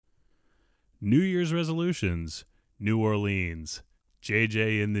New Year's resolutions, New Orleans,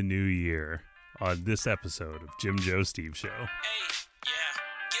 JJ in the new year on this episode of Jim Joe Steve Show.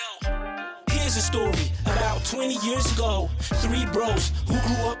 Here's a story about 20 years ago. Three bros who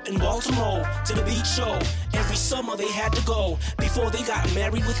grew up in Baltimore to the beach show. Every summer they had to go before they got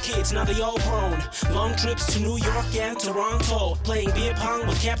married with kids. Now they all grown. Long trips to New York and Toronto. Playing beer pong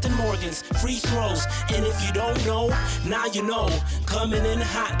with Captain Morgan's free throws. And if you don't know, now you know. Coming in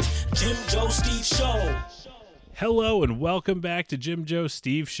hot, Jim Joe Steve Show. Hello and welcome back to Jim Joe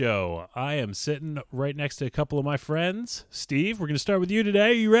Steve Show. I am sitting right next to a couple of my friends. Steve, we're going to start with you today.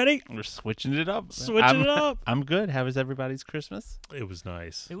 Are you ready? We're switching it up. Switching it up. I'm good. How was everybody's Christmas? It was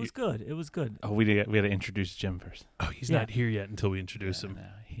nice. It was good. It was good. Oh, we had to introduce Jim first. Oh, he's not here yet until we introduce him.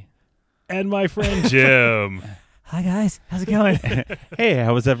 No, And my friend Jim. Hi, guys. How's it going? Hey,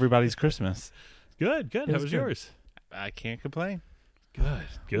 how was everybody's Christmas? Good. How was good. yours? I can't complain.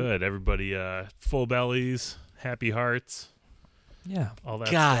 Good. Everybody full bellies, happy hearts, Yeah. all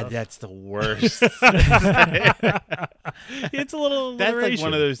that God, stuff. that's the worst. It's a little That's like alliteration.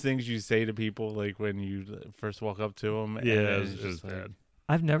 one of those things you say to people, like when you first walk up to them. Yeah, and it was it's just like- bad.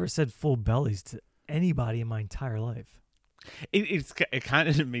 I've never said full bellies to anybody in my entire life. It kind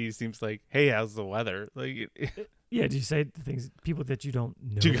of to me seems like, hey, how's the weather? Like, Yeah, do you say the things people that you don't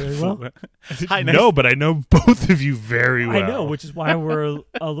know do you very well? Hi, nice. No, but I know both of you very well. I know, which is why we're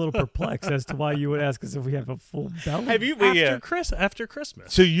a little perplexed as to why you would ask us if we have a full belly. Have you? after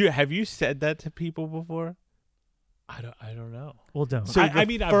Christmas. So have you said that to people before? I don't know. Well, don't. So I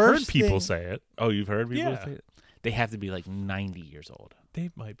mean, I've heard first people thing- say it. Oh, you've heard people Yeah. say it? They have to be like 90 years old. They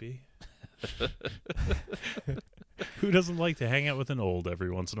might be. Who doesn't like to hang out with an old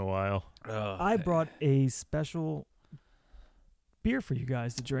every once in a while? I brought a special beer for you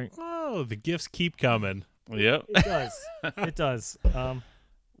guys to drink. Oh, the gifts keep coming. Yep. It does. It does.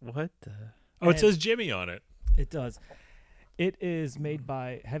 What the? Oh, it And- says Jimmy on it. It does. It is made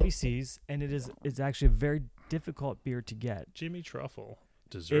by Heavy Seas, and it's actually a very difficult beer to get Jimmy Truffle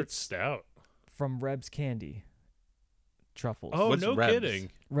Dessert It's- Stout. from Reb's Candy. Truffles. Oh, What's no Reb's?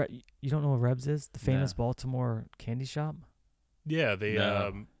 kidding. You don't know what Reb's is? The famous No. Baltimore candy shop? Yeah, they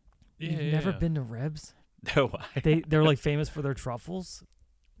No. You've never yeah. been to Reb's? No, They're like famous for their truffles?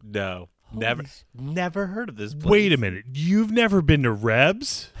 no, Holy never heard of this place. Wait a minute. You've never been to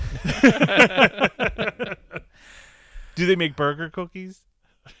Reb's? Do they make burger cookies?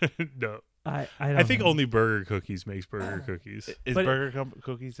 No. I I think know. only Burger Cookies makes burger cookies. Is But-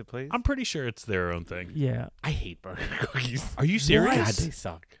 Cookies a place? I'm pretty sure it's their own thing. Yeah. I hate burger cookies. Are you serious? God, they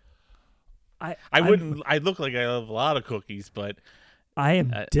suck. I I'm- wouldn't. I look like I love a lot of cookies, but I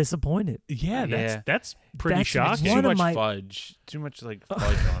am Uh, disappointed. Yeah, Yeah. that's pretty That's shocking. too One of much my- fudge. Too much like fudge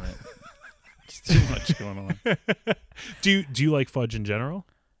on it. Just too much going on. Do you like fudge in general?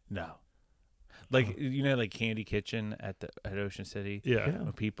 No, like like Candy Kitchen at Ocean City. Yeah. Yeah.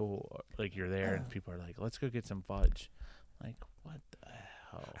 When people like you're there and people are like, "Let's go get some fudge." Like, what the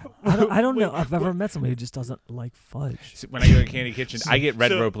hell? I don't know. I've ever met somebody who just doesn't like fudge. So when I go to Candy Kitchen, I get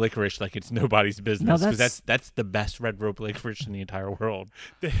red So- rope licorice like it's nobody's business Now because that's the best red rope licorice in the entire world.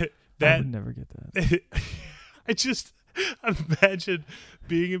 I That would never get that. I just imagine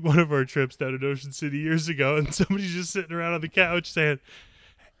being in one of our trips down in Ocean City years ago and somebody's just sitting around on the couch saying,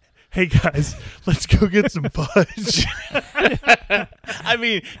 "Hey guys, let's go get some fudge." I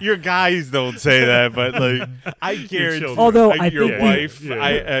mean, your guys don't say that, but like I guarantee. children. Although like, I your think wife,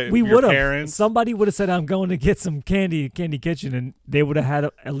 yeah. we your would have. parents. Somebody would have said, "I'm going to get some candy Kitchen," and they would have had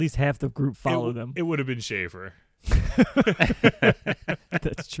at least half the group follow them. It would have been Schaefer.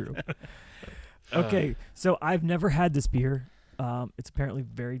 That's true. Okay, so I've never had this beer. It's apparently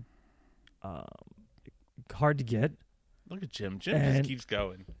very hard to get. Look at Jim. Jim And- just keeps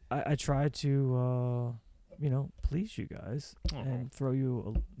going. I try to, please you guys Aw. and throw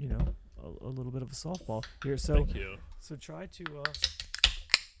you, a little bit of a softball here. So, Thank you. so try to.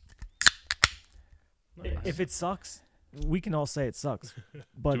 Nice. If it sucks, we can all say it sucks.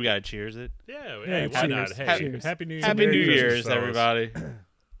 But Do we gotta cheers it? Yeah, Yeah, hey, why cheers. not? Hey, Cheers. Happy New Year. Happy Merry New Christmas, Year's, fellas. everybody.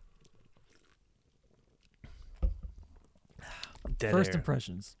 Dead first air.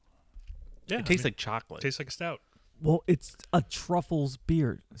 impressions. Yeah, It tastes like chocolate. tastes like a stout. Well, it's a truffles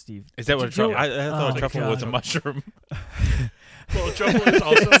beer, Steve. Is that what a Did you truffle? know- I thought Oh, a truffle was a God. mushroom. Well, truffle is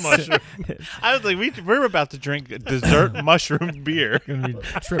also a mushroom. I was like, we're about to drink dessert mushroom beer. Gonna be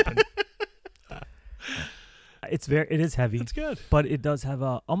tripping. It is heavy, It's good. but it does have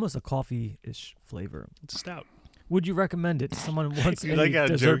almost a coffee-ish flavor. It's a stout. Would you recommend it to someone who wants You a like how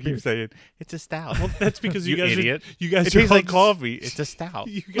Joe dessert beer? keeps saying it's a stout. Well, that's because you, You guys idiot. Are, you guys It are tastes all like just- coffee. It's a stout.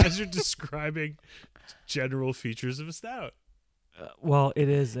 You guys are describing general features of a stout. Well, it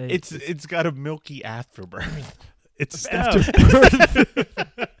is a. It's got a milky afterbirth. It's stout.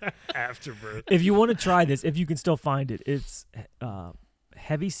 Afterbirth. If you want to try this, if you can still find it, it's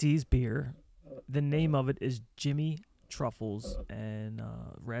Heavy Seas beer. The name of it is Jimmy Truffles and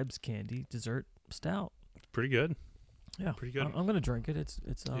Reb's Candy Dessert Stout. It's pretty good. Yeah, pretty good. I'm gonna drink it. It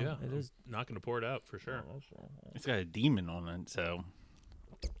is. Not gonna pour it out for sure. It's got a demon on it, so.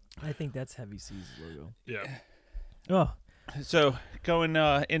 I think that's Heavy Seas logo. Yeah. Oh, So going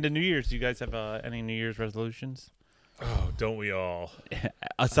into New Year's, do you guys have any New Year's resolutions? Oh, don't we all?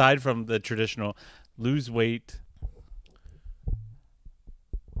 Aside from the traditional lose weight.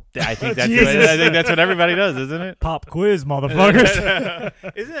 I think that's what everybody does, isn't it? pop quiz, motherfuckers.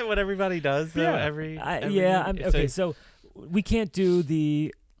 Isn't that what everybody does? Though? Yeah. Every Okay, so we can't do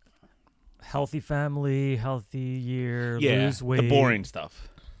the healthy family, healthy year, lose weight. the boring stuff.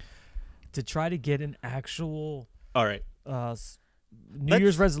 To try to get an actual All right, New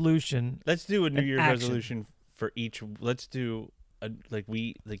Year's resolution. let's do a New An Year's action. resolution for each. Let's do like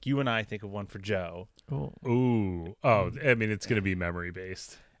you and I think of one for Joe. Oh. Ooh. Oh, I mean, it's gonna be memory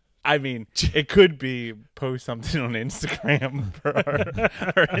based. I mean, it could be post something on Instagram for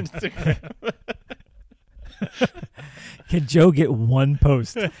our Instagram. Can Joe get one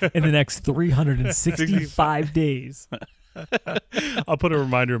post in the next 365 days? I'll put a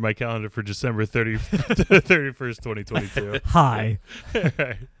reminder in my calendar for December 31st, 2022. Hi.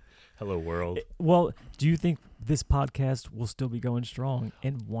 Hello, world. Well, do you think this podcast will still be going strong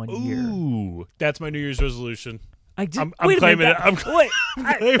in 1 year? Ooh, that's my New Year's resolution. I just, I'm wait a claiming minute,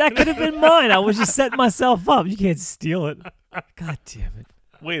 it. that could have been mine. I was just setting myself up. You can't steal it. God damn it.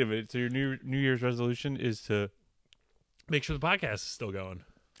 Wait a minute. So your New Year's resolution is to Make sure the podcast is still going.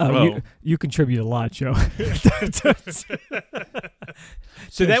 Oh, Well- you contribute a lot, Joe.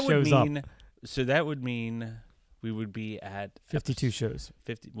 So that would mean we would be at 52 shows.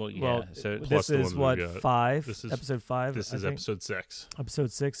 50. Well, yeah. Well, so plus this the is one we've what, got. 5? This is- episode 5? This I is think. episode 6.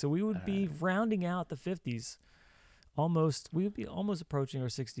 Episode 6. So we would be rounding out the 50s. We would be almost approaching our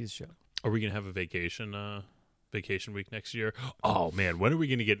 60th show. Are we gonna have a vacation week next year? Oh man, when are we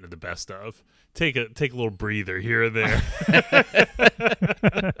gonna get into the best of? Take a little breather here and there.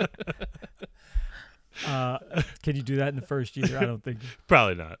 Can you do that in the first year? I don't think.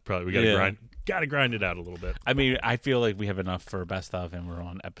 Probably not. Probably we gotta Yeah. grind it out a little bit. I mean, I feel like we have enough for best of, and we're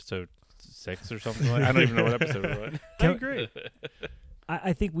on episode 6 or something. I don't even know what episode we're on. I agree.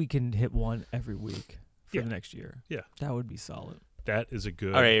 I think we can hit one every week for Yeah. the next year. Yeah. That would be solid. That is a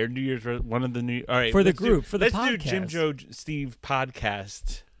good. All right, our New Year's one of the new. All right, For the let's group, for the let's do Jim, podcast. Joe, Steve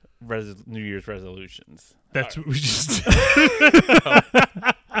podcast New Year's resolutions. That's what we just.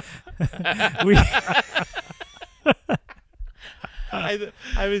 We, I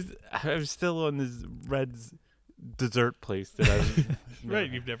was still on this Red's dessert place that I was. Right,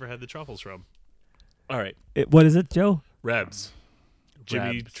 you've never had the truffles from All right, what is it, Joe? Rebs.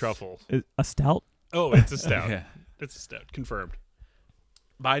 Jimmy Rebs. Truffle. A stout? Oh, it's a stout. Yeah. It's a stout. Confirmed.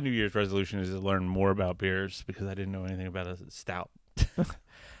 My New Year's resolution is to learn more about beers because I didn't know anything about a stout.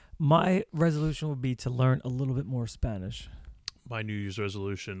 My resolution would be to learn a little bit more Spanish. My New Year's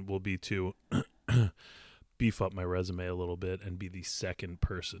resolution will be to beef up my resume a little bit and be the second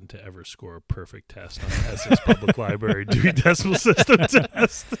person to ever score a perfect test on the Essex Public Library Dewey Decimal System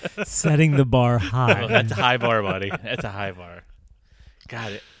test. Setting the bar high. Oh, that's a high bar, buddy. That's a high bar.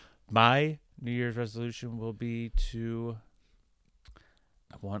 Got it. My New Year's resolution will be to.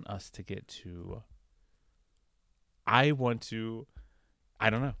 I want us to get to. I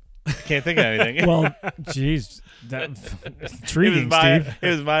don't know. Can't think of anything. Well, geez, that's intriguing, It Steve.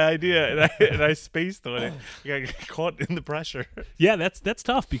 was my idea, and I spaced on it. I got caught in the pressure. Yeah, that's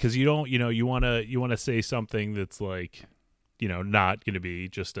tough because you don't, you want to say something that's like, not going to be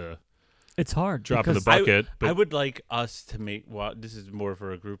just a It's hard. drop in the because bucket. But I would like us to make. Well, this is more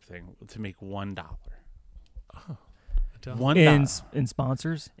for a group thing. To make $1. $1 in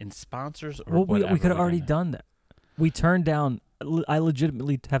sponsors. in sponsors or Well, we whatever. could have we're already gonna- done that. We turned down. I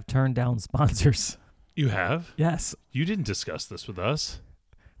legitimately have turned down sponsors. you have? Yes. You didn't discuss this with us.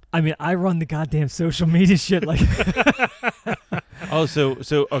 I mean, I run the goddamn social media shit. Like, Oh, so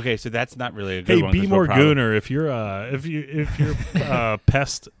okay, so that's not really a good Hey, one. be 'cause more we're probably- gooner if your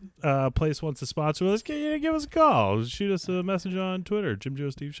pest place wants to sponsor us. Give us a call. Shoot us a message on Twitter. Jim Joe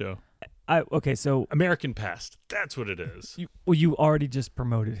Steve Show. okay, so American Pest. That's what it is. you already just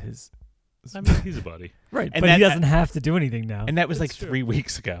promoted his. I mean, he's a buddy. Right, And but that- he doesn't have to do anything now. And that was like That's true. 3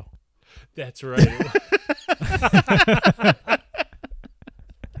 weeks ago. That's right.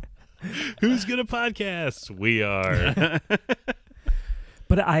 Who's gonna podcast? We are.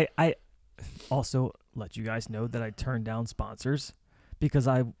 But I also let you guys know that I turned down sponsors because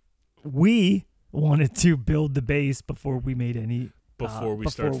we wanted to build the base before we made any. Before we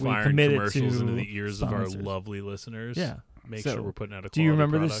start firing committed commercials to into the ears of our sponsors. lovely listeners. Yeah. Make So, sure we're putting out a quality Do you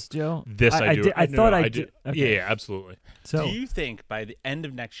remember product. this, Joe? This I do. I thought I do. did. Okay. Yeah, absolutely. So Do you think by the end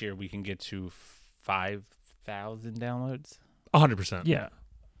of next year we can get to 5,000 downloads? 100%. yeah,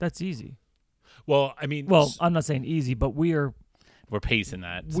 that's easy. Well, I mean, Well, I'm not saying easy, but we're pacing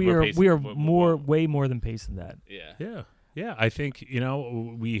that. way more than pacing that. Yeah. yeah. I think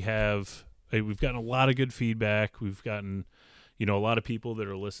we've gotten a lot of good feedback. We've gotten a lot of people that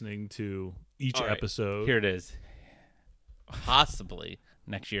are listening to each All right, episode. Here it is. Possibly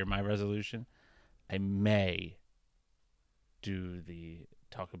next year, my resolution, I may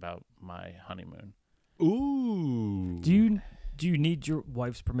talk about my honeymoon. Ooh. Do you need your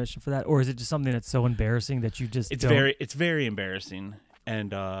wife's permission for that, or is it just something that's so embarrassing that you just It's don't? it's very embarrassing,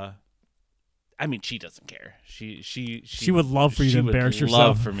 and I mean, she doesn't care. She would love for you to embarrass She would yourself.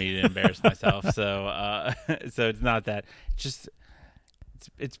 love for me to embarrass myself. So so it's not that. Just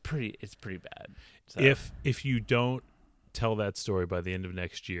it's pretty bad. So. If you don't tell that story by the end of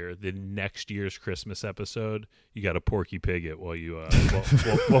next year, the next year's Christmas episode, you got to Porky Pig it while you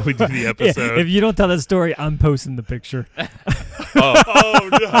while we do the episode. If you don't tell that story, I'm posting the picture. Oh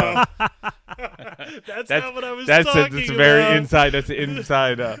no. That's not what I was talking about. That's very inside. That's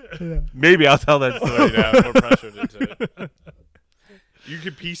inside. Maybe I'll tell that story now. More pressured into it. You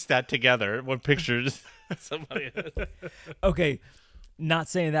could piece that together. What pictures somebody has. Okay, not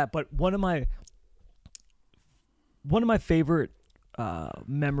saying that, but one of my favorite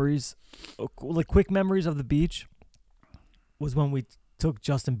memories, like quick memories of the beach, was when we took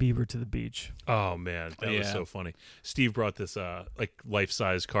Justin Bieber to the beach. Oh man, that was so funny. Steve brought this like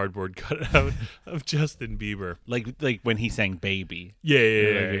life-size cardboard cutout of Justin Bieber. Like when he sang "Baby." Yeah.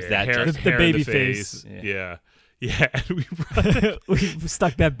 There's that hair, just- hair the in baby face. face. Yeah. And we brought We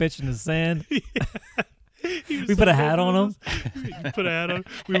stuck that bitch in the sand. he was We so put a hat fucking on him. We put a hat on.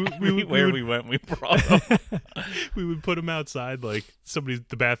 We went, we brought him. we would put him outside, like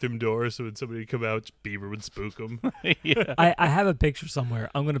the bathroom door, so when somebody would come out, Bieber would spook him. Yeah. I have a picture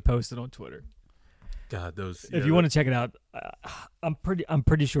somewhere. I'm gonna post it on Twitter. God, those. If you want to check it out, I'm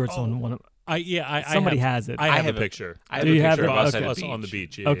pretty sure it's on one of. Somebody has it. I have a picture. I have Do a you have picture it? of us Okay. at Us the on the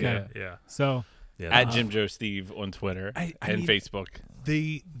beach. beach. Okay. Yeah. So At Jim Joe Steve on Twitter I and mean, Facebook.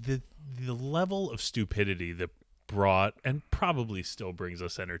 The level of stupidity that brought and probably still brings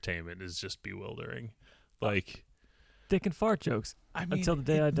us entertainment is just bewildering. Like, dick and fart jokes. I mean, Until the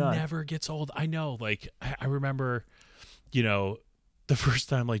day it I die. never gets old. I know. Like, I remember, the first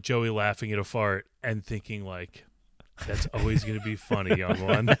time, like, Joey laughing at a fart and thinking, like, that's always going to be funny, young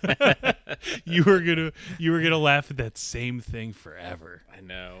one. you were gonna laugh at that same thing forever. I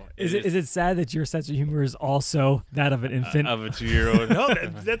know. Is it sad that your sense of humor is also that of an infant? Of a 2-year-old? No,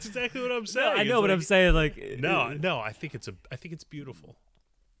 that's exactly what I'm saying. I know It's what like- I'm saying. Like No, I think it's beautiful.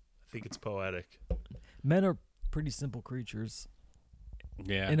 I think it's poetic. men are pretty simple creatures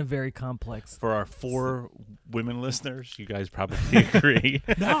Yeah. in a very complex. For our 4 women listeners, you guys probably agree.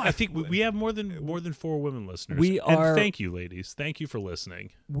 No, I think we have more than 4 women listeners. We And are- thank you, ladies. Thank you for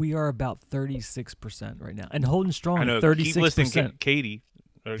listening. We are about 36% right now, and holding strong. I know. at Keep listening, 36%. Katie,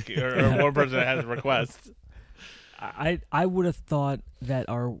 or one person that has requests. I would have thought that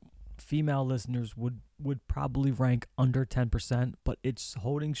our female listeners would probably rank under 10%, but it's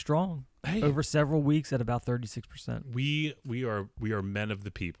holding strong Hey. over several weeks at about 36%. We are men of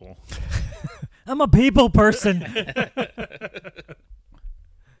the people. I'm a people person.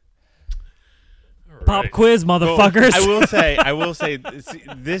 All Pop right. quiz, motherfuckers. I will say,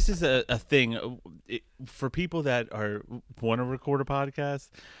 this is a thing for people that want to record a podcast.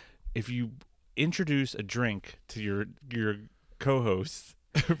 If you introduce a drink to your co-hosts,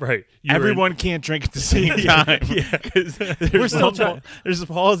 Right. everyone can't drink at the same time. Yeah. 'Cause We're still trying. there's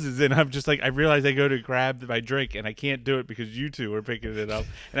pauses, and I'm just like, I realize I go to grab my drink, and I can't do it because you two are picking it up.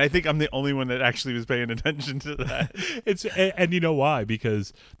 And I think I'm the only one that actually was paying attention to that. And you know why?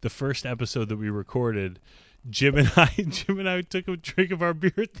 Because the first episode that we recorded, Jim and I took a drink of our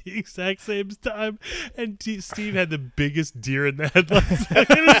beer at the exact same time, and Steve had the biggest deer in the headlights look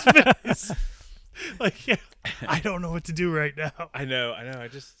at his face. Like, yeah, I don't know what to do right now. I know. I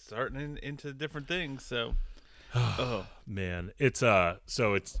just starting into different things. So, oh Man, it's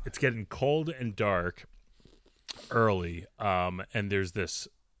so it's getting cold and dark early, and there's this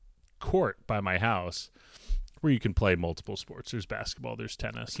court by my house where you can play multiple sports. There's basketball, there's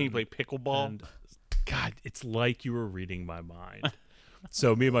tennis. can you play pickleball? And God, it's like you were reading my mind.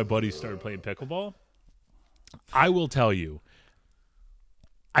 So me and my buddies started playing pickleball. I will tell you,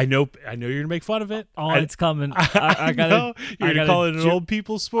 I know you're gonna make fun of it. It's coming. I gotta. know. You're gonna call it an old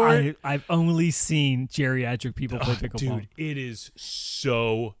people sport. I've only seen geriatric people play pickleball. Dude, it is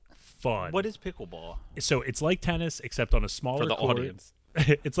so fun. What is pickleball? So it's like tennis, except on a smaller For the court. audience.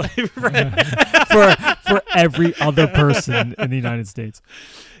 It's like for every other person in the United States.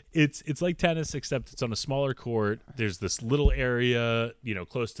 It's like tennis, except it's on a smaller court. There's this little area,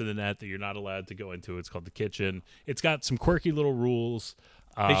 close to the net that you're not allowed to go into. It's called the kitchen. It's got some quirky little rules.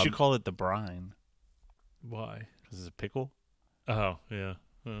 They should call it the brine. Why? Because it's a pickle. Oh yeah.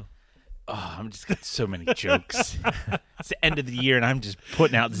 Oh. Oh, I'm just got so many jokes. It's the end of the year, and I'm just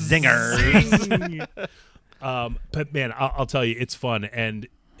putting out zingers. But man, I'll tell you, it's fun, and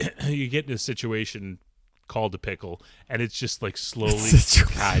you get in a situation called a pickle, and it's just like slowly.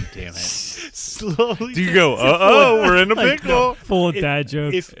 God damn it! Slowly. Do you go? We're in a pickle. Full of dad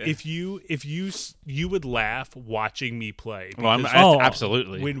jokes. If you would laugh watching me play. Well,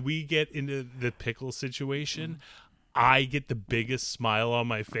 absolutely. When we get into the pickle situation, I get the biggest smile on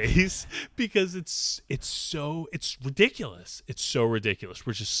my face because it's ridiculous. It's so ridiculous.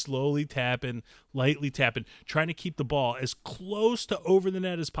 We're just slowly tapping, lightly tapping, trying to keep the ball as close to over the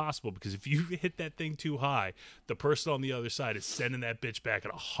net as possible, because if you hit that thing too high, the person on the other side is sending that bitch back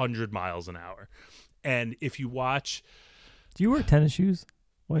at 100 miles an hour. And if you watch... Do you wear tennis shoes?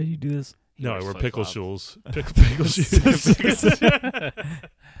 Why do you do this? No, I wear pickle shoes. Pickle shoes.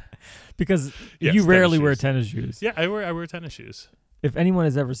 Because yes, you rarely tennis wear shoes. tennis shoes. Yeah, I wear tennis shoes. If anyone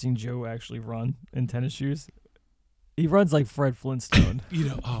has ever seen Joe actually run in tennis shoes, he runs like Fred Flintstone.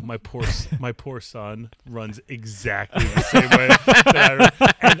 My poor son runs exactly the same way that I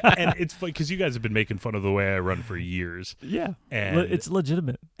run. And it's funny because you guys have been making fun of the way I run for years. Yeah, and it's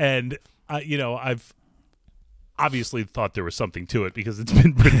legitimate. And I've obviously thought there was something to it because it's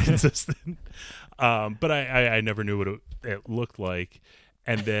been pretty consistent. But I never knew what it looked like.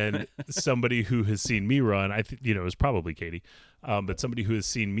 And then somebody who has seen me run, I think, it was probably Katie, but somebody who has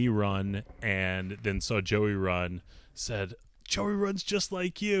seen me run and then saw Joey run said, Joey runs just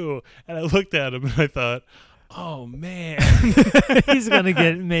like you. And I looked at him and I thought, oh, man. He's going to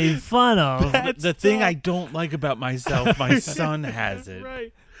get made fun of. The thing I don't like about myself, my son has it.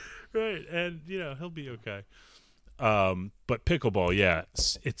 Right. And, he'll be okay. But pickleball, yeah,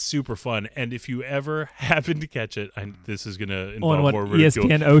 it's super fun. And if you ever happen to catch it, this is going to involve more ridicule.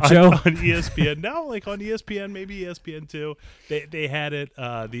 ESPN Ocho? On ESPN. No, like on ESPN, maybe ESPN2. They had it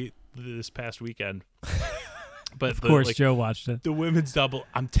this past weekend. But of course, Joe watched it. The women's double,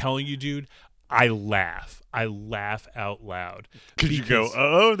 I'm telling you, dude, I laugh out loud. Because you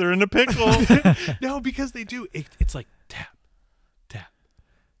go, they're in a pickle. No, because they do. It's like tap.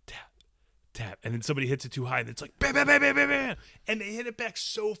 And then somebody hits it too high, and it's like bam, bam, bam, bam, bam, bam, and they hit it back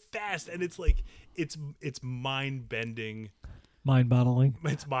so fast, and it's like it's mind bending, mind boggling.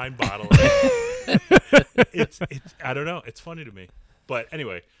 It's mind boggling. it's I don't know. It's funny to me, but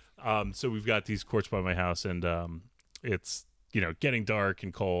anyway. So we've got these courts by my house, and it's getting dark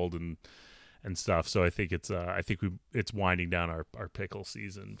and cold and stuff. So I think it's winding down our pickle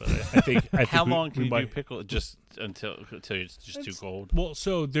season. But I think how long can you do pickle? Just until it's just too cold. Well,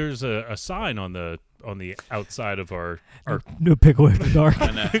 so there's a sign on the outside of our no pickle after dark.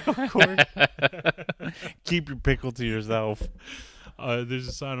 pickle court. Keep your pickle to yourself. There's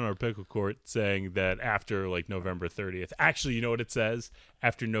a sign on our pickle court saying that after like November 30th. Actually, you know what it says?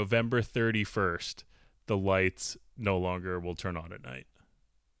 After November 31st, the lights no longer will turn on at night.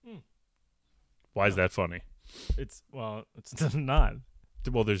 Why is that funny? It's not.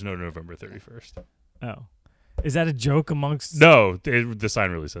 Well, there's no November 31st. Oh. Is that a joke amongst... No, the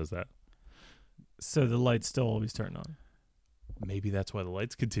sign really says that. So the lights still always turn on. Maybe that's why the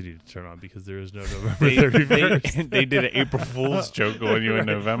lights continue to turn on, because there is no November 31st. They did an April Fool's joke on you in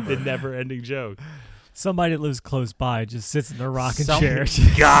November. The never-ending joke. Somebody that lives close by just sits in their rocking chair.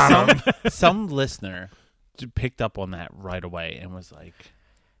 Some listener picked up on that right away and was like...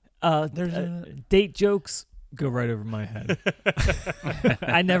 date jokes go right over my head.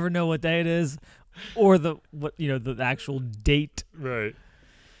 I never know what day it is, or the actual date. Right.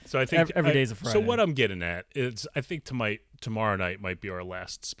 So I think every day's a Friday. So what I'm getting at is, I think tomorrow night might be our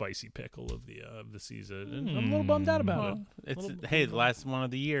last spicy pickle of the season, and I'm a little bummed out about it. It's the last one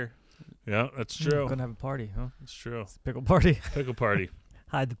of the year. Yeah, that's true. Gonna have a party, huh? That's true. It's a pickle party. Pickle party.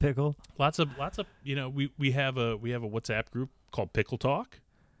 Hide the pickle. Lots of we have a WhatsApp group called Pickle Talk.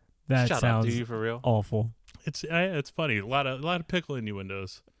 That Shut sounds up, do you for real? awful. It's funny. A lot of pickle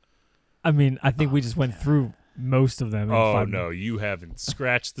innuendos. I mean, I think we just went through most of them. Oh no, you haven't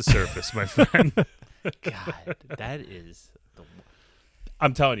scratched the surface, my friend. God, that is.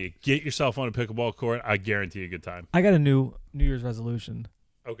 I'm telling you, get yourself on a pickleball court. I guarantee you a good time. I got a New Year's resolution.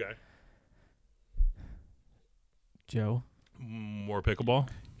 Okay. Joe, More pickleball.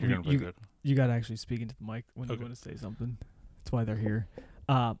 You're gonna play good. you got to actually speak into the mic when you Okay. want to say something. That's why they're here.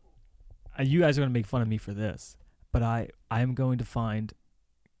 You guys are going to make fun of me for this, but I am going to find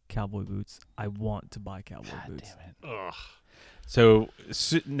cowboy boots. I want to buy cowboy God boots. damn it. Ugh. So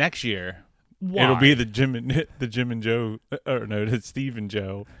next year, it'll be the Jim and Joe, or no, the Steve and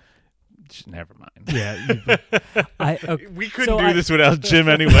Joe. Never mind. Yeah, okay. We couldn't So do this without Jim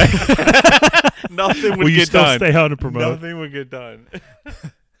anyway. Nothing would Will you get still done. stay on to promote? Nothing would get done.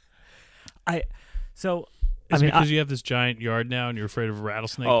 So Is I it mean, because you have this giant yard now and you're afraid of a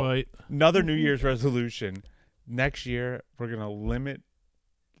rattlesnake bite? Another New Year's resolution. Next year, we're going to limit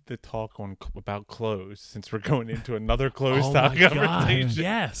the talk about clothes since we're going into another clothes Oh talk my God. conversation.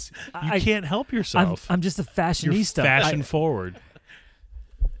 Yes. You I- can't help yourself. I'm just a You're fashionista. fashion forward.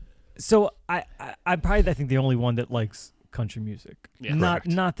 So I'm probably I think the only one that likes country music. Yeah. Not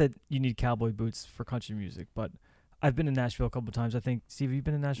Correct. not that you need cowboy boots for country music, but I've been in Nashville a couple of times. I think Steve, have you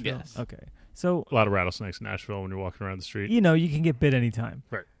been in Nashville? Yes. Okay. So A lot of rattlesnakes in Nashville when you're walking around the street. you can get bit anytime.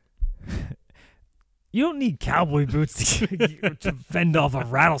 Right. You don't need cowboy boots to fend off a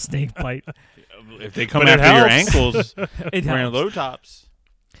rattlesnake bite. If they come But it after your helps. ankles It wearing helps. low tops.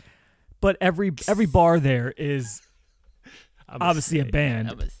 But every bar there is I'm obviously a snake.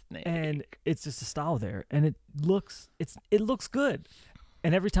 band, and it's just a style there, and it looks good.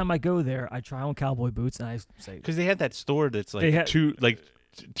 And every time I go there, I try on cowboy boots, and I say, Because they had that store that's They like had- two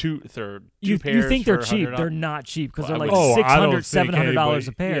you pairs think they're for cheap? $100. They're not cheap because Well, they're I like would- I don't $600, think $700 a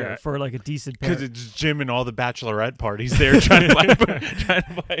anybody- pair yeah. for like a decent pair. Because it's Jim and all the bachelorette parties there trying to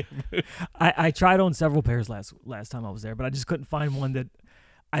buy boots. I tried on several pairs last time I was there, but I just couldn't find one that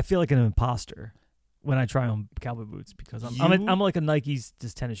I feel like an imposter when I try on cowboy boots because I'm like a Nike's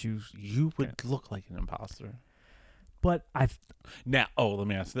just tennis shoes. You would look like an imposter. But I've Now, let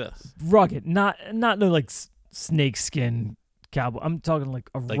me ask this. rugged, not no like snake skin cowboy. I'm talking like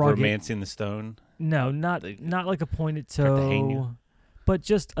a Like rugged. Romancing the Stone? No, not like like a pointed Cartagena? toe, but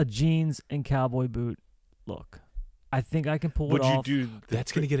just a jeans and cowboy boot look. I think I can pull Would it you off. do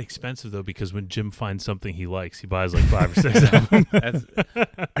That's going to get expensive, though, because when Jim finds something he likes, he buys like 5 or 6 of them.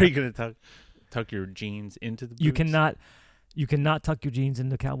 Are you going to tuck your jeans into the boots? You cannot tuck your jeans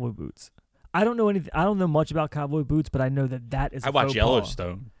into cowboy boots. I don't know anything. I don't know much about cowboy boots, but I know that is. I a watch faux pas.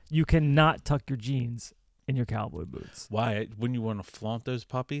 Yellowstone. You cannot tuck your jeans in your cowboy boots. Why? Wouldn't you want to flaunt those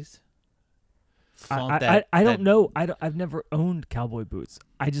puppies? Flaunt I don't know. I've never owned cowboy boots.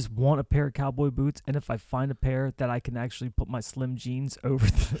 I just want a pair of cowboy boots, and if I find a pair that I can actually put my slim jeans over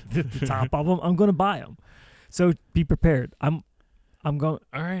the top of them, I'm going to buy them. So be prepared. I'm going.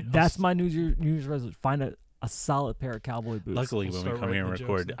 All right. That's my New Year's resolution. Find a solid pair of cowboy boots. Luckily, We'll when we start come here and writing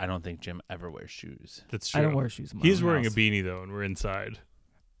the record, jokes I don't think Jim ever wears shoes. That's true. I don't wear shoes in my He's own wearing house. a beanie, though, and we're inside.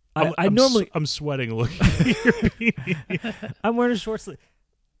 I normally I'm sweating looking at your beanie. I'm wearing a short sleeve.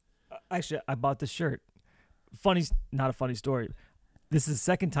 Actually, I bought this shirt. Not a funny story. This is the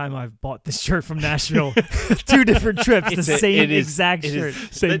second time I've bought this shirt from Nashville. 2 different trips, the same exact shirt.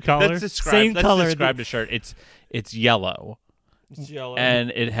 Same color? Let's describe, Same let's color. describe the shirt. It's yellow, It's yellow.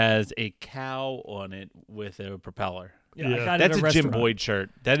 and it has a cow on it with a propeller. I Yeah. got it That's at a Jim restaurant. Boyd shirt.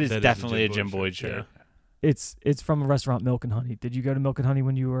 That is That is definitely a Jim Boyd shirt, shirt. It's from a restaurant, Milk and Honey. Did you go to Milk and Honey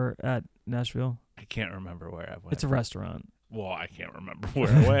when you were at Nashville? I can't remember where I went. It's a restaurant. Well, I can't remember where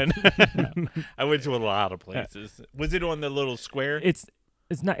I went. I went to a lot of places. Was it on the little square? It's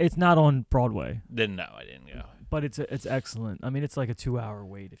not on Broadway, Then no, I didn't go. but it's excellent. I mean, it's like a 2-hour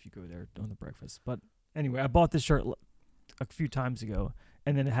wait if you go there on the breakfast. But anyway, I bought this shirt a few times ago,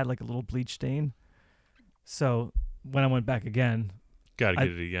 and then it had like a little bleach stain. So when I went back again, Got to get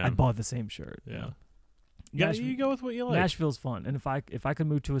it again. I bought the same shirt. Yeah. Yeah, Nashville, you go with what you like. Nashville's fun, and if I could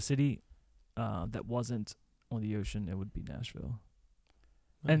move to a city that wasn't on the ocean, it would be Nashville.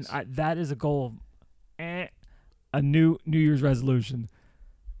 Nice. And that is a goal of a New Year's resolution.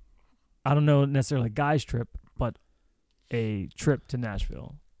 I don't know necessarily a guy's trip, but a trip to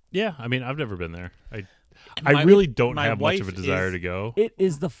Nashville. Yeah, I mean, I've never been there. I My- really don't my have much of a wife desire is- to go. It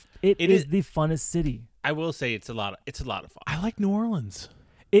is the funnest city. I will say it's a lot of fun. I like New Orleans.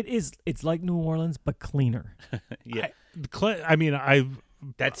 It's like New Orleans but cleaner. Yeah, I mean, I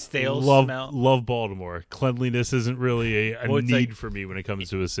that stale love smell. Baltimore. Cleanliness isn't really a Well, it's need like- for me when it comes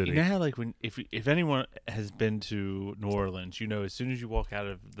to a city. You know how like if anyone has been to New Orleans, you know as soon as you walk out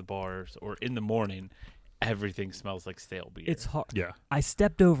of the bars or in the morning, everything smells like stale beer. It's hard. Yeah. I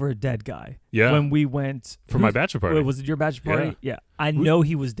stepped over a dead guy. Yeah. When we went For my bachelor party. Was it your bachelor party? Yeah. I know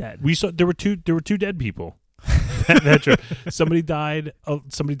he was dead. We saw there were two dead people that trip. Somebody died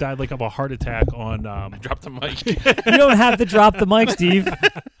like of a heart attack on. Drop the mic. You don't have to drop the mic, Steve.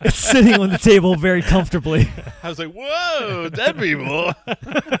 It's sitting on the table very comfortably. I was like, whoa, dead people.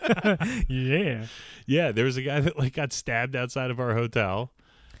 Yeah. Yeah, there was a guy that like got stabbed outside of our hotel.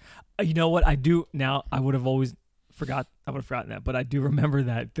 You know what I do now? I would have forgotten that, but I do remember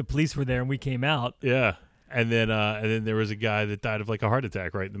that the police were there and we came out. Yeah, and then there was a guy that died of like a heart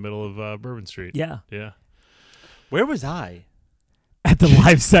attack right in the middle of Bourbon Street. Yeah. Yeah. Where was I? At the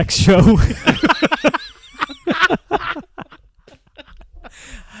live sex show.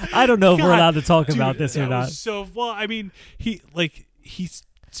 I don't know if we're God, allowed to talk dude, about this or that not. was so well, I mean,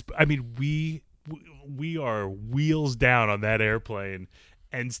 we are wheels down on that airplane,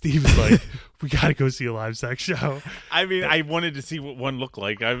 and Steve is like, "We got to go see a live sex show." I mean, I wanted to see what one looked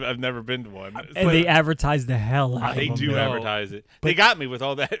like. I've never been to one. And they advertise the hell out They of them. do No, advertise it. They got me with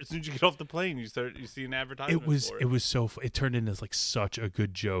all that. As soon as you get off the plane, you see an advertisement. It was so. It turned into like such a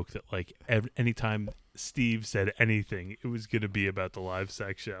good joke that like anytime Steve said anything, it was going to be about the live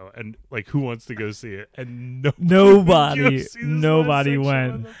sex show and like who wants to go see it, and nobody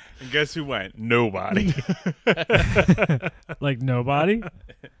went. And guess who went? Nobody. Like nobody.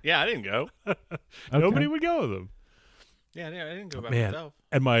 Yeah, I didn't go. Nobody would go with him. Yeah, I didn't go by Man, myself.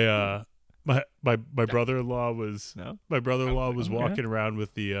 and my brother-in-law was Okay. walking around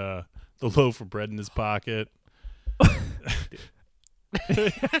with the loaf of bread in his pocket.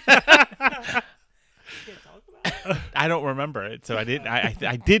 I don't remember it, so I didn't.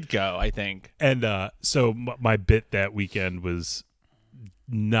 I did go, I think. And so my bit that weekend was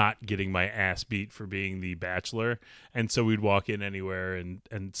not getting my ass beat for being the Bachelor, and so we'd walk in anywhere, and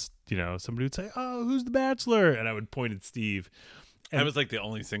you know somebody would say, "Oh, who's the Bachelor?" And I would point at Steve. I was like the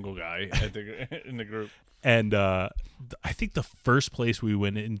only single guy in the group. And I think the first place we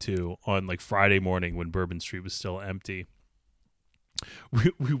went into on like Friday morning when Bourbon Street was still empty,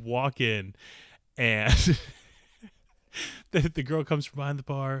 we walk in, and the girl comes from behind the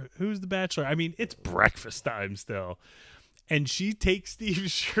bar. Who's the Bachelor? I mean, it's breakfast time still. And she takes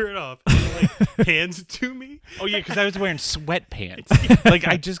Steve's shirt off and like hands it to me. Oh yeah, because I was wearing sweatpants. Like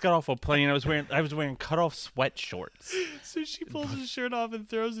I just got off a plane. I was wearing cut off sweat shorts. So she pulls his shirt off and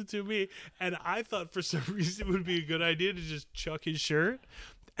throws it to me. And I thought for some reason it would be a good idea to just chuck his shirt.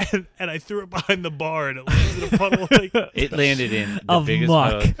 And I threw it behind the bar, and it landed in a puddle. Like It landed in the Of biggest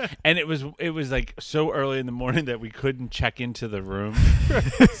muck. puddle. And it was like so early in the morning that we couldn't check into the room.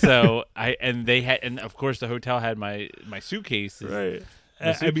 So and of course the hotel had my suitcases. right.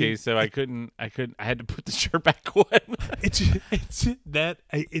 My suitcase, so I couldn't. I had to put the shirt back on.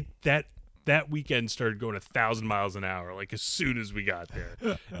 That weekend started going 1,000 miles an hour. Like as soon as we got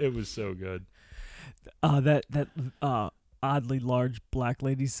there, it was so good. That oddly large black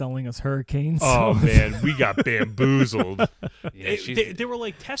lady selling us hurricanes. Oh man, we got bamboozled. Yeah, They were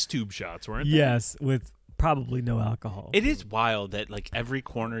like test tube shots, weren't they? Yes, with probably no alcohol. It is wild that like every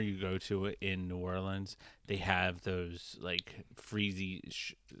corner you go to in New Orleans, they have those like freezy,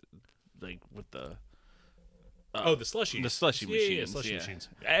 like with the the slushy, the slushy machines. Yeah, slushy machines.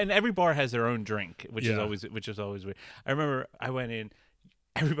 And every bar has their own drink, which is Yeah. always weird. I remember I went in,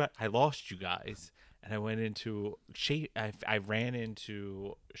 I lost you guys, and I went into I ran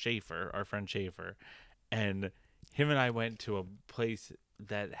into Schaefer, our friend Schaefer, and him and I went to a place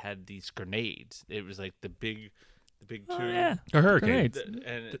that had these grenades. It was like the big tube. yeah. A hurricane.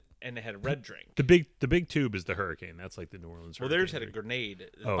 Grenades. And it had a red drink. The big tube is the hurricane. That's like the New Orleans. Well, hurricane theirs had a drink. grenade.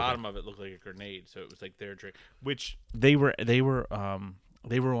 The Oh, okay. bottom of it looked like a grenade, so it was like their drink. Which they were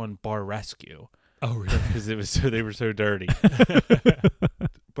on bar rescue Oh really? because they were so dirty.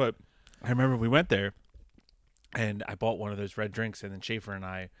 But I remember we went there, and I bought one of those red drinks, and then Schaefer and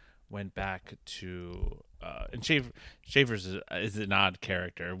I went back to. And Schaefer's is an odd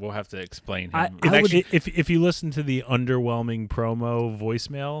character. We'll have to explain him. If you listen to the underwhelming promo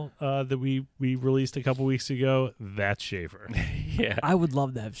voicemail that we released a couple weeks ago, that's Schaefer. Yeah. I would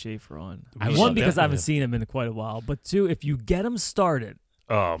love to have Schaefer on. I would One, love because that. I haven't seen him in quite a while. But two, if you get him started,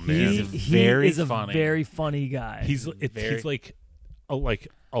 Oh man, He's he very is a funny. very funny guy. he's very- like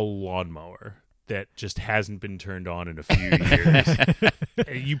a lawnmower that just hasn't been turned on in a few years.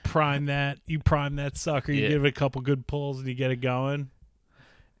 And you prime that sucker. You Yeah. give it a couple good pulls, and you get it going.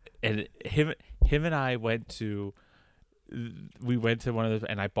 And him and I went to one of those,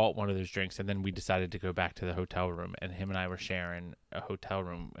 and I bought one of those drinks, and then we decided to go back to the hotel room, and him and I were sharing a hotel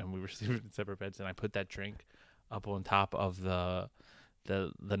room, and we were sleeping in separate beds, and I put that drink up on top of the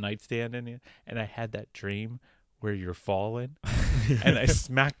nightstand in it, and I had that dream where you're falling, and I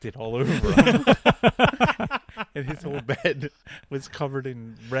smacked it all over him. And his whole bed was covered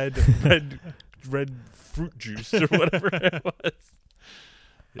in red red fruit juice or whatever it was.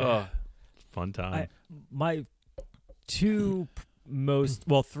 Yeah. Fun time. My three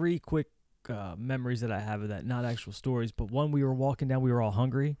quick memories that I have of that, not actual stories, but one, we were walking down, we were all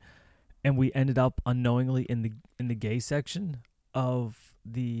hungry, and we ended up unknowingly in the gay section of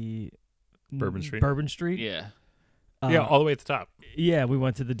the Bourbon Street. Bourbon Street. Yeah. All the way at the top. Yeah, we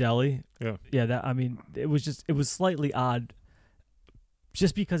went to the deli. Yeah. Yeah, it was slightly odd,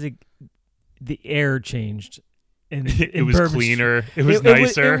 just because the air changed. It was Bourbon cleaner. It was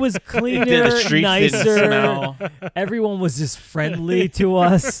nicer. It was cleaner, The streets nicer. didn't smell. Everyone was just friendly to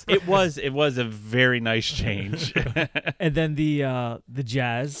us. It was a very nice change. And then the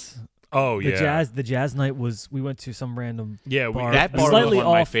jazz. Oh yeah. The jazz night we went to some random bar. That bar was Slightly one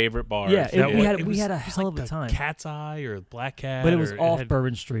of my off- favorite bars. Yeah, we had a it was hell like of a the time. Cat's Eye or Black Cat, But it was or off had-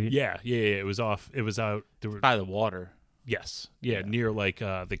 Bourbon Street. Yeah. It was off. It was out. There were, by the water. yes. Yeah, near like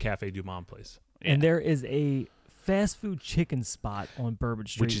the Cafe Du Monde place. And there is a fast food chicken spot on Bourbon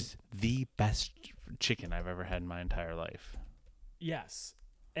Street, Which is the best chicken I've ever had in my entire life. yes,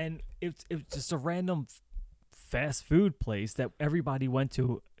 and it's just a random fast food place that everybody went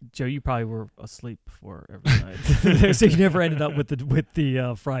to. Joe, you probably were asleep before every night, so you never ended up with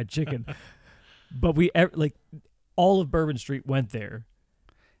the fried chicken. But all of Bourbon Street went there,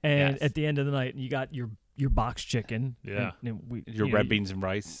 and Yes. at the end of the night, you got your box chicken. Yeah. and Your red beans and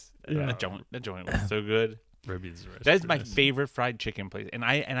rice. Yeah. That joint was so good. Red beans and rice. That is my Nice. favorite fried chicken place, and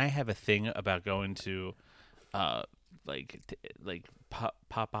I have a thing about going to, like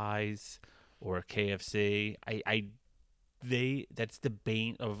Popeyes or KFC. That's the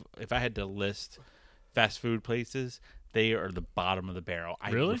bane of, if I had to list fast food places, they are the bottom of the barrel.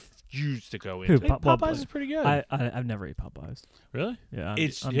 I Really? refuse to go Who, into. Popeyes is pretty good. I've never ate Popeyes. Really? Yeah,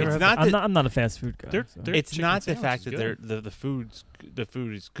 It's you ever not I'm that not a fast food guy. They're- so. they're- it's chicken not the sandwich fact is that good. the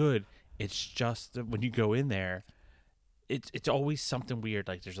food is good. It's just that when you go in there, it's always something weird.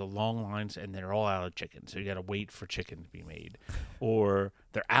 Like there's a long lines and they're all out of chicken, so you got to wait for chicken to be made, or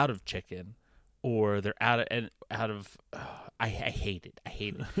they're out of chicken, or they're out of. I hate it. I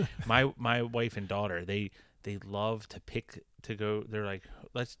hate it. My wife and daughter, they love to pick to go. They're like,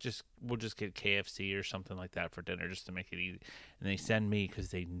 we'll just get KFC or something like that for dinner just to make it easy, and they send me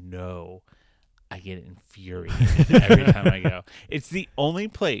because they know I get infuriated every time I go. It's the only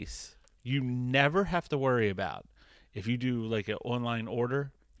place you never have to worry about. If you do like an online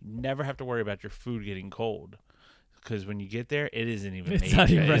order, you never have to worry about your food getting cold. Because when you get there, it isn't even made yet.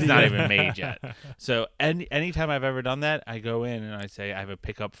 It's not even made yet. So anytime I've ever done that, I go in and I say, I have a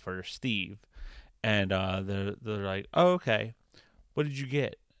pickup for Steve. And they're like, oh, okay. What did you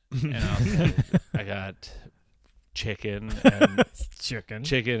get? And I'll say, I got chicken and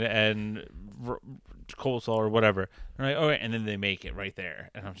chicken and coleslaw or whatever. And I'm like, okay, and then they make it right there.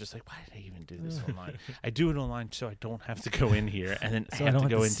 And I'm just like, why did I even do this online? I do it online so I don't have to go in here, and then So I have don't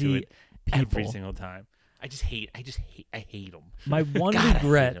to go into see it every people. single time. I hate them. My one God, I hate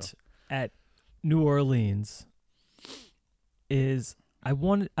regret at New Orleans is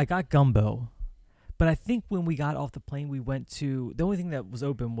I got gumbo, but I think when we got off the plane, we went to the only thing that was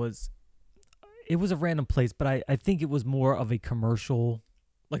open was it was a random place, but I think it was more of a commercial,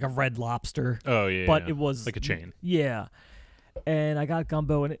 like a Red Lobster. Oh yeah. But yeah. it was like a chain. Yeah. And I got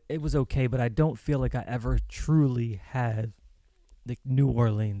gumbo and it was okay, but I don't feel like I ever truly had the New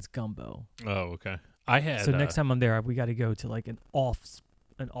Orleans gumbo. Oh okay. I had. So next time I'm there, we got to go to like an off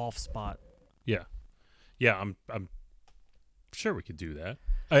spot. Yeah. I'm sure we could do that.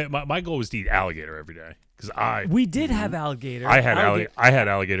 My goal was to eat alligator every day because We did have alligator. I had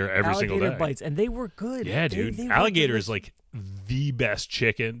alligator every single alligator day. bites, and they were good. Yeah, dude. They were Alligator is delicious. like the best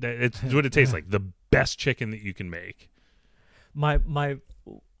chicken. It's what it tastes like. The best chicken that you can make. My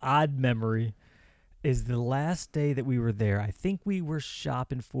odd memory is the last day that we were there. I think we were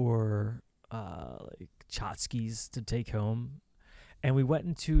shopping for like tchotchkes to take home, and we went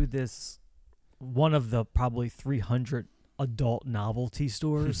into this one of the probably 300 adult novelty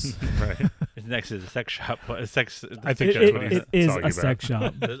stores. Right. It's next to the sex shop. I think that's what he's it is talking a sex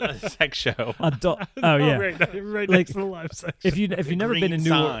shop. a sex show. Adult. Oh yeah. right Like, next to the live section. If you've never been green in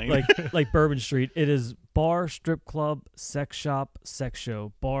sign. like Bourbon Street, it is bar, strip club, sex shop, sex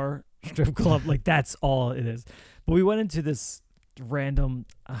show, bar, strip club. Like that's all it is. But we went into this random,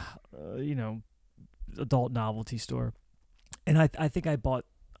 adult novelty store, and I think I bought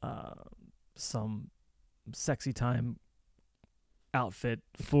some sexy time outfit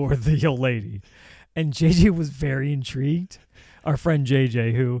for the old lady, and JJ was very intrigued. Our friend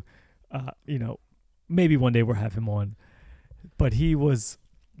JJ, who, maybe one day we'll have him on, but he was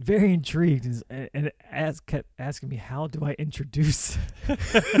very intrigued and kept asking me, how do I introduce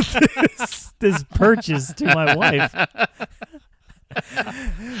this purchase to my wife?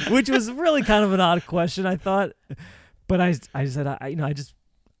 Which was really kind of an odd question, I thought. But I said, I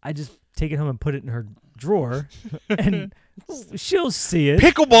just take it home and put it in her drawer, and she'll see it.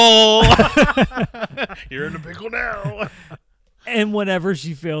 Pickleball! You're in a pickle now. And whenever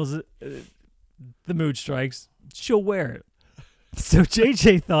she feels the mood strikes, she'll wear it. So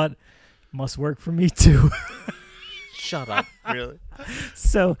JJ thought, must work for me too. Shut up. Really?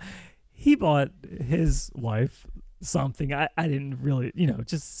 So he bought his wife something. I didn't really,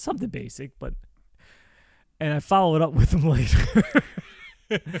 just something basic, and I followed up with him later.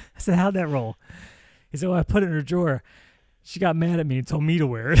 I said, how'd that roll? He said, well, I put it in her drawer. She got mad at me and told me to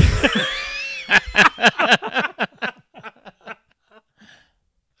wear it.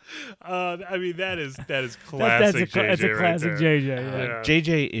 I mean, that is classic JJ. That's a classic right there. JJ. Yeah.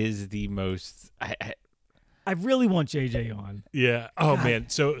 JJ is the most. I really want JJ on. Yeah. Oh God. man.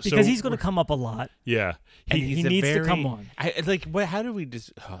 So Because he's going to come up a lot. Yeah. And he needs to come on. What? How do we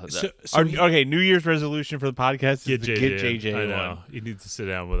just? So okay. New Year's resolution for the podcast is Get to JJ. get JJ I on. know. He needs to sit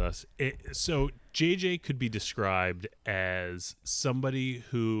down with us. So JJ could be described as somebody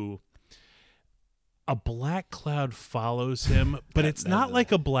who a black cloud follows him, but it's not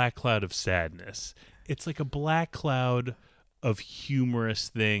like a black cloud of sadness. It's like a black cloud of humorous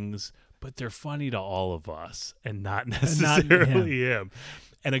things, but they're funny to all of us and not necessarily him.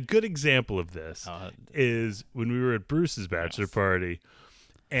 And a good example of this is when we were at Bruce's bachelor party,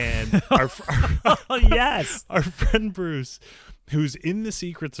 and Yes. our friend Bruce, who's in the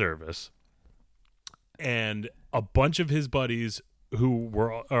Secret Service, and a bunch of his buddies who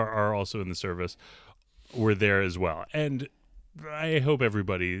are also in the service were there as well. And I hope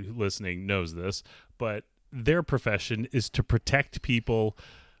everybody listening knows this, but their profession is to protect people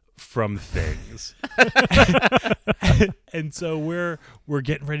from things. And so we're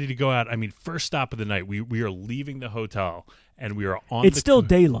getting ready to go out. I mean, first stop of the night, we are leaving the hotel, and we are on. It's still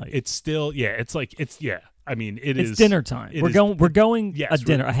daylight. It's still I mean, it's dinner time. We're going yes, a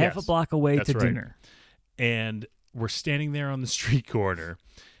dinner, a half a yes, block away that's to right. dinner. And we're standing there on the street corner,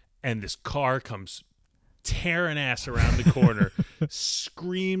 and this car comes tearing ass around the corner,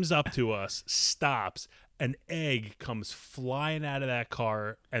 screams up to us, stops. An egg comes flying out of that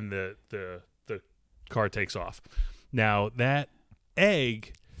car, and the car takes off. Now, that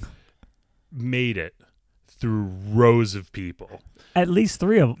egg made it through rows of people. At least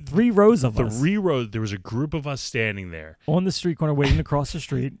three rows of us. 3 rows. There was a group of us standing there. On the street corner waiting to cross the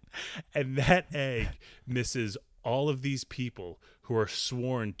street. And that egg misses all of these people who are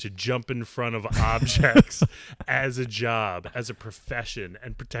sworn to jump in front of objects as a job, as a profession,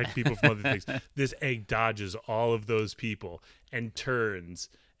 and protect people from other things. This egg dodges all of those people and turns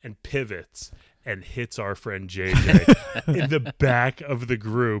and pivots and hits our friend JJ in the back of the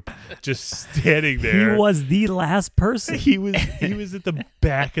group, just standing there. He was the last person. He was at the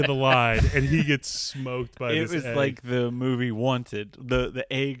back of the line, and he gets smoked by this egg. It was like the movie Wanted. The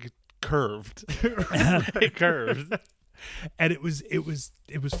egg curved. It curved. And it was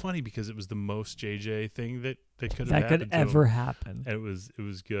funny because it was the most JJ thing that could have happened could to ever him. happen. And it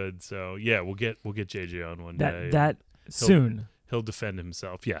was good. So yeah, we'll get JJ on one day. That soon. He'll defend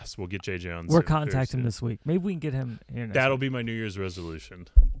himself. Yes, we'll get JJ on. We're contacting him this week. Maybe we can get him here next That'll week. be my New Year's resolution.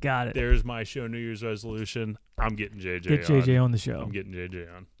 Got it. There's my show New Year's resolution. I'm getting JJ Get JJ on the show. I'm getting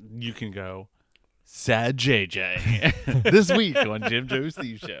JJ on. You can go Sad JJ this week on Jim Joe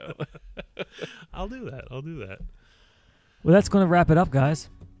Steve Show. I'll do that. Well, that's going to wrap it up, guys.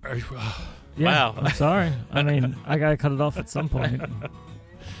 Yeah, Wow. I'm sorry. I mean, I got to cut it off at some point.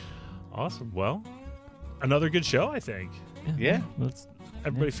 Awesome. Well, another good show, I think. Yeah.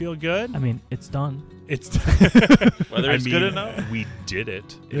 Everybody feel good? I mean, it's done. It's Whether it's good enough. We did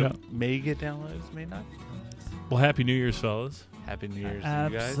it. Yeah. May get downloads, may not. Well, happy New Year's, fellas. Happy New Year's to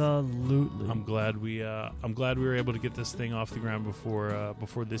you guys. Absolutely. I'm glad we were able to get this thing off the ground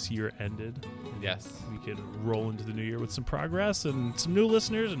before this year ended. Yes. We could roll into the new year with some progress and some new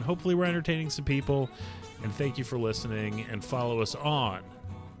listeners, and hopefully we're entertaining some people. And thank you for listening, and follow us on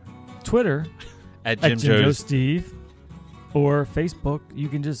Twitter At at Jim Jim Joe Joe's. Steve, or Facebook. You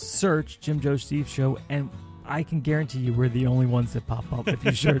can just search Jim Joe Steve Show, and I can guarantee you we're the only ones that pop up if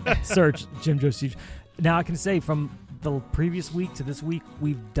you search Jim Joe Steve. Now I can say from the previous week to this week,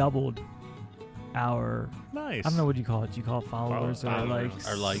 we've doubled our. Nice. I don't know what you call it. Do you call it followers or Followers.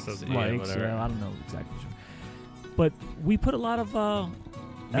 likes? Or likes, yeah, likes. whatever. I don't know exactly. But we put a lot of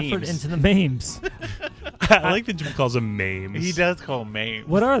effort Memes. into the memes. I like that Jim calls them memes. He does call memes.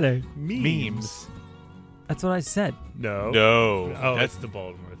 What are they? Memes. Memes. That's what I said. No. No. Oh, that's the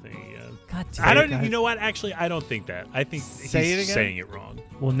Baltimore God damn I it, don't. guys. You know what? Actually, I don't think that. I think Say he's it again? saying it wrong.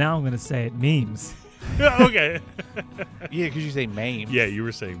 Well, now I'm gonna say it. Memes. Okay. Yeah, because you say Mame. Yeah, you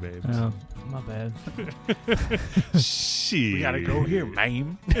were saying names. Oh, my bad. Shit. We gotta go here,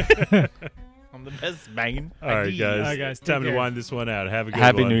 Mame. I'm the best Mame. All right, guys. All right, guys, take Time to care. wind this one out. Have a good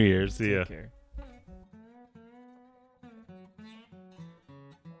Happy one. New Year's. See ya. Take care.